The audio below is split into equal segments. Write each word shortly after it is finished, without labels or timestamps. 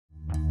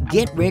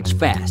Get rich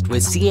fast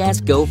with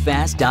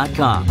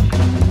csgofast.com.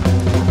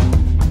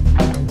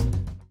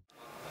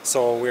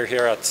 So we're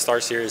here at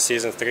StarSeries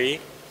Season 3.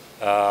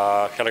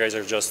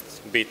 OnlineRaisers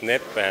just beat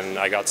NIP, and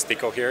I got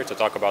STYKO here to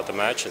talk about the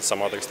match and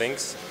some other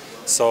things.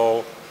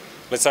 So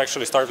let's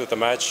actually start with the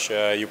match.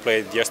 You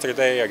played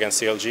yesterday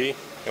against CLG.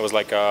 It was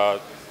like a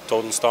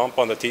total stomp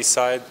on the T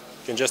side.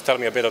 Can you just tell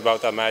me a bit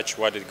about that match?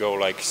 Why did it go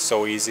like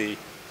so easy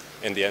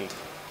in the end?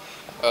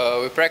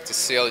 We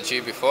practiced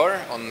CLG before,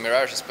 on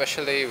Mirage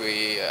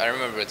especially. I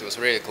remember it was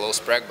really close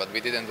practice, but we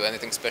didn't do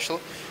anything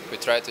special. We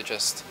tried to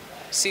just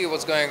see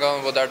what's going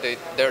on, what are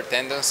their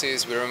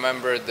tendencies. We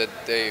remember that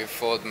they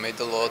fought mid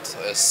a lot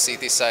as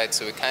CT side,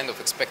 so we kind of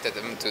expected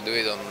them to do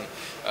it on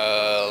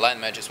line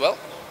match as well.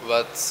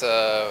 But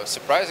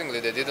surprisingly,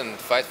 they didn't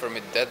fight for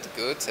mid that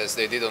good as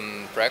they did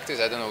on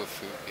practice. I don't know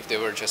if they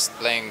were just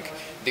playing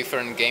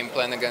different game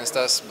plan against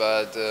us,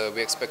 but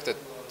we expected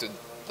to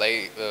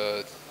play.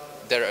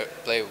 Their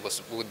play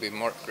would be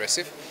more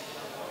aggressive.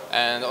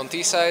 And on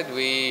T side,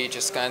 we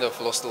just kind of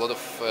lost a lot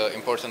of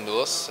important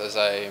duels, as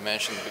I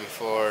mentioned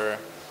before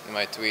in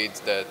my tweet,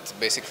 that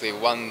basically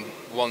one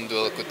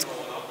duel could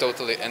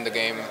totally end the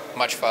game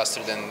much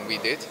faster than we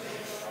did.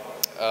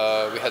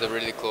 We had a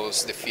really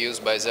close defuse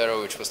by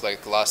Zero, which was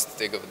like last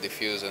tick of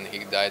defuse, and he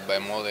died by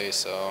Molly.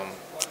 So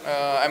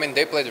I mean,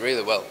 they played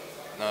really well.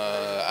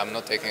 I'm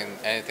not taking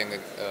anything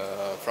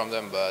from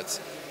them, but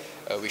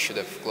we should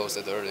have closed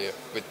it earlier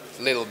with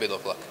a little bit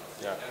of luck.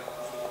 Yeah.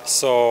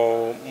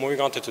 So moving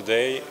on to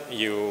today,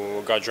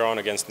 you got drawn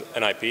against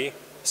NIP.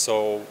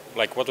 So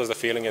like, what was the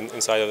feeling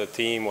inside of the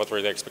team? What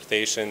were the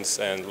expectations?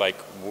 And like,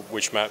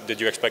 which map did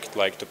you expect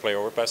like to play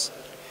Overpass?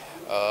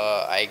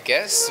 I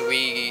guess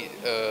we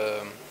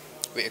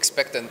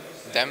expected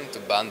them to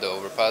ban the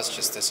Overpass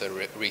just as a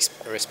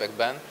respect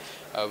ban.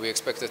 We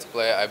expected to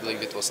play, I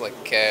believe it was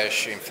like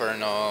Cash,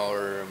 Inferno,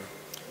 or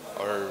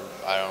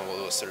I don't know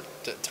what was their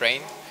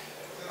Train.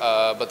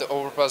 But the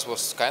Overpass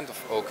was kind of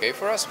okay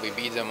for us. We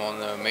beat them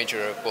on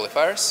major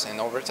qualifiers in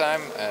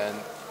overtime, and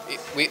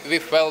we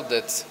felt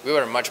that we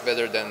were much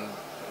better than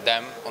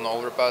them on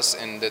Overpass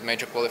in that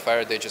major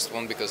qualifier. They just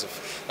won because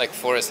of, like,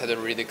 Forrest had a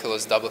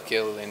ridiculous double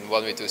kill in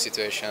 1v2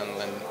 situation,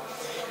 and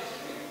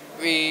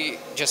we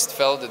just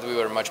felt that we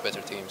were a much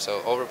better team.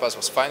 So Overpass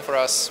was fine for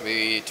us.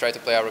 We tried to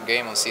play our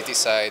game on CT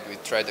side. We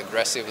tried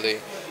aggressively,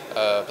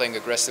 playing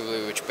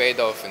aggressively, which paid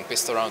off in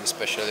pistol round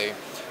especially.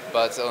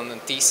 But on the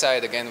T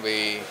side, again,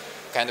 we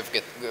kind of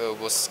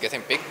was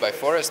getting picked by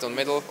Forrest on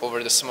middle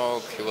over the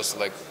smoke. He was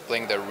like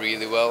playing there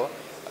really well.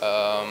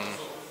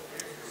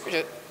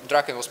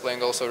 Draken was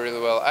playing also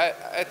really well.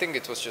 I think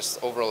it was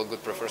just overall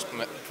good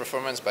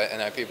performance by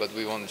NIP, but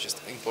we won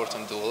just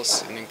important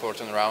duels in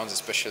important rounds,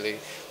 especially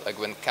like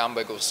when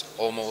comeback was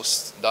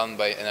almost done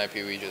by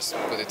NIP. We just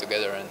put it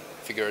together and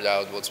figured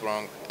out what's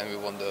wrong, and we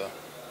won the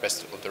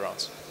rest of the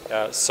rounds.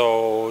 Yeah,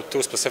 so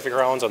two specific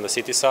rounds on the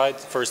CT side.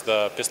 First,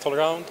 the pistol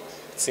round.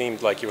 It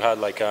seemed like you had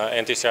like an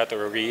anti-strat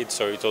or a read,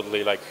 so you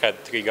totally like had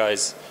three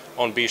guys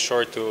on B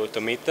short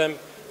to meet them.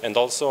 And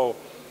also,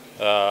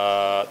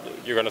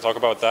 you're going to talk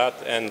about that.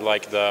 And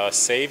like the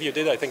save you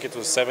did, I think it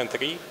was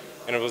 7-3,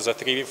 and it was a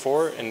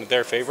 3v4 in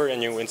their favor,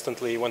 and you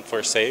instantly went for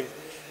a save.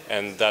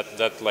 And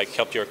that like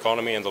helped your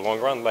economy in the long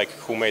run. Like,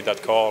 who made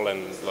that call,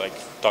 and like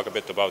talk a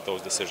bit about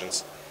those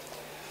decisions.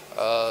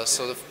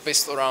 So the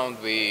pistol round,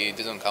 we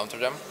didn't counter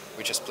them.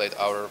 We just played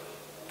our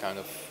kind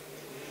of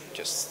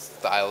just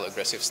style,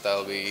 aggressive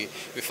style. We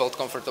felt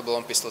comfortable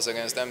on pistols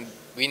against them.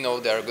 We know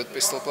they are good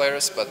pistol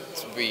players, but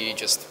we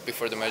just,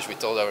 before the match, we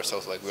told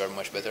ourselves like we are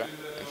much better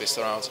in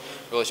pistol rounds.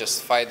 We'll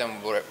just fight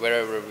them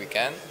wherever we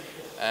can,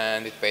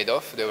 and it paid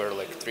off. There were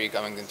like 3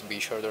 coming into B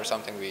short or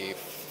something. We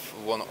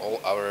won all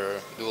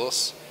our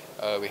duels.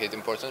 We hit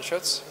important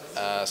shots,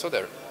 so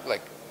they're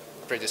like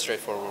pretty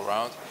straightforward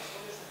round.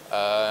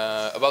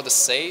 About the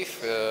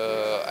save,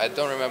 I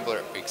don't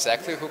remember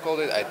exactly who called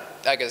it.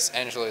 I guess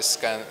Angel is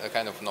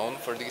kind of known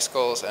for these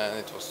calls, and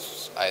it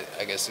was,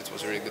 I guess it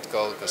was a really good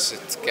call because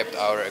it kept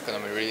our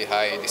economy really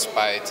high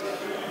despite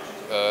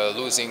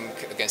losing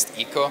against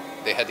Eco.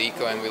 They had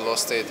Eco and we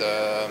lost it.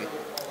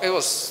 It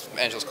was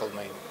Angel's call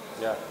main.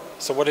 Yeah.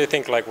 So what do you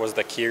think like was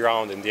the key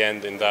round in the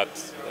end, in that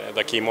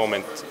the key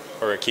moment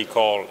or a key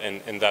call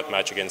in that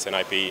match against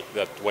NIP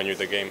that won you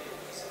the game?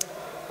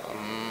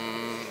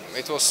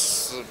 It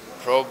was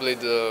probably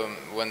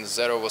when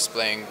Zero was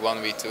playing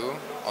 1v2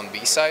 on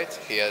B side.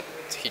 He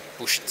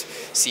pushed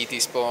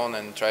CT spawn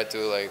and tried to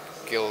like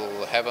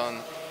kill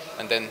Heaven,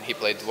 and then he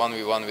played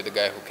 1v1 with the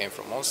guy who came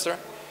from Monster.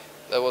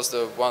 That was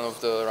one of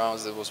the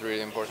rounds that was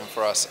really important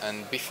for us.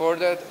 And before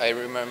that, I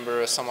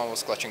remember someone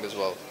was clutching as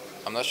well.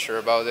 I'm not sure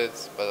about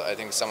it, but I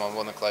think someone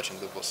won a clutch, and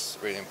that was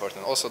really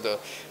important. Also, the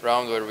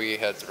round where we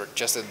had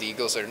just the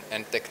Eagles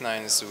and Tech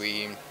Nines,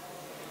 we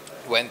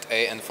went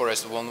A and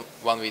Forrest won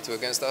 1v2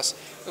 against us.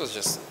 It was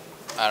just,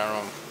 I don't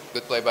know,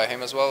 good play by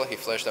him as well. He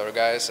flashed our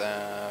guys,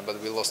 but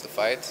we lost the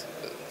fight.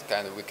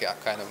 We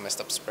kind of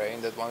messed up spray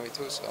in that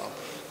 1v2, so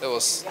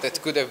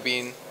that could have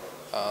been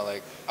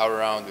like our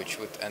round, which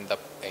would end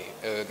up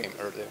a game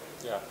earlier.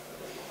 Yeah.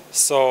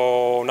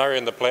 So now you're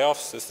in the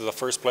playoffs. This is the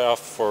first playoff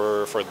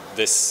for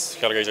this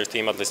Hellraiser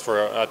team, at least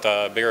at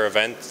a bigger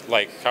event.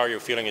 Like, how are you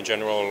feeling in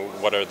general?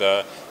 What are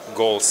the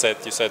goals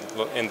set? You said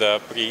in the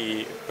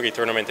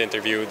pre-tournament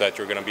interview that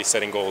you're going to be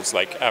setting goals.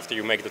 Like, after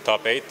you make the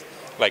top 8,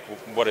 like,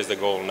 what is the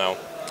goal now?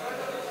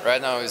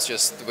 Right now it's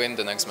just win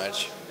the next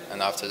match,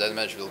 and after that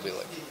match will be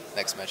like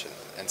next match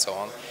and so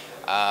on.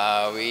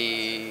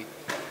 We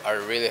are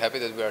really happy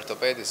that we are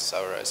top 8. This is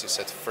our, as you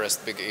said,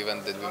 first big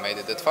event that we made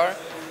it that far.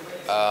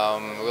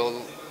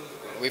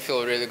 We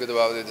feel really good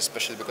about it,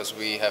 especially because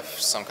we have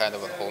some kind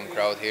of a home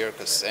crowd here,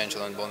 because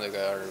Angel and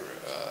Bondega are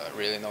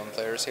really known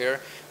players here.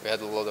 We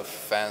had a lot of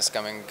fans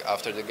coming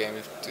after the game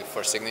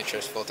for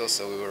signatures, photos,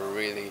 so we were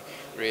really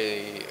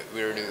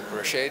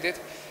appreciate it.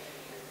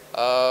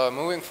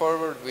 Moving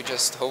forward, we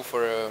just hope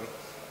for a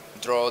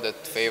draw that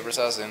favors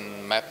us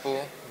in map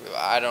pool.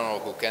 I don't know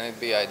who can it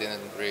be, I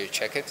didn't really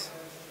check it,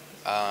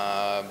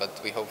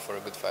 but we hope for a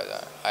good fight.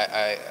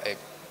 I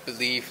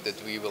believe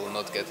that we will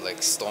not get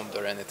like stomped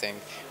or anything.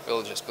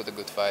 We'll just put a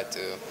good fight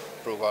to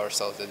prove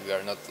ourselves that we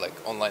are not like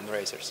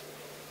OnlineRaisers.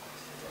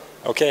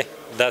 Okay,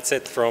 that's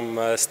it from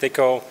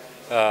STYKO.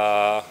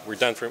 We're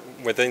done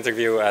with the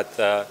interview at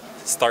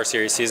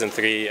StarSeries Season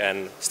 3,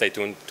 and stay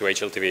tuned to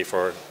HLTV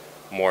for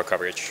more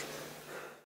coverage.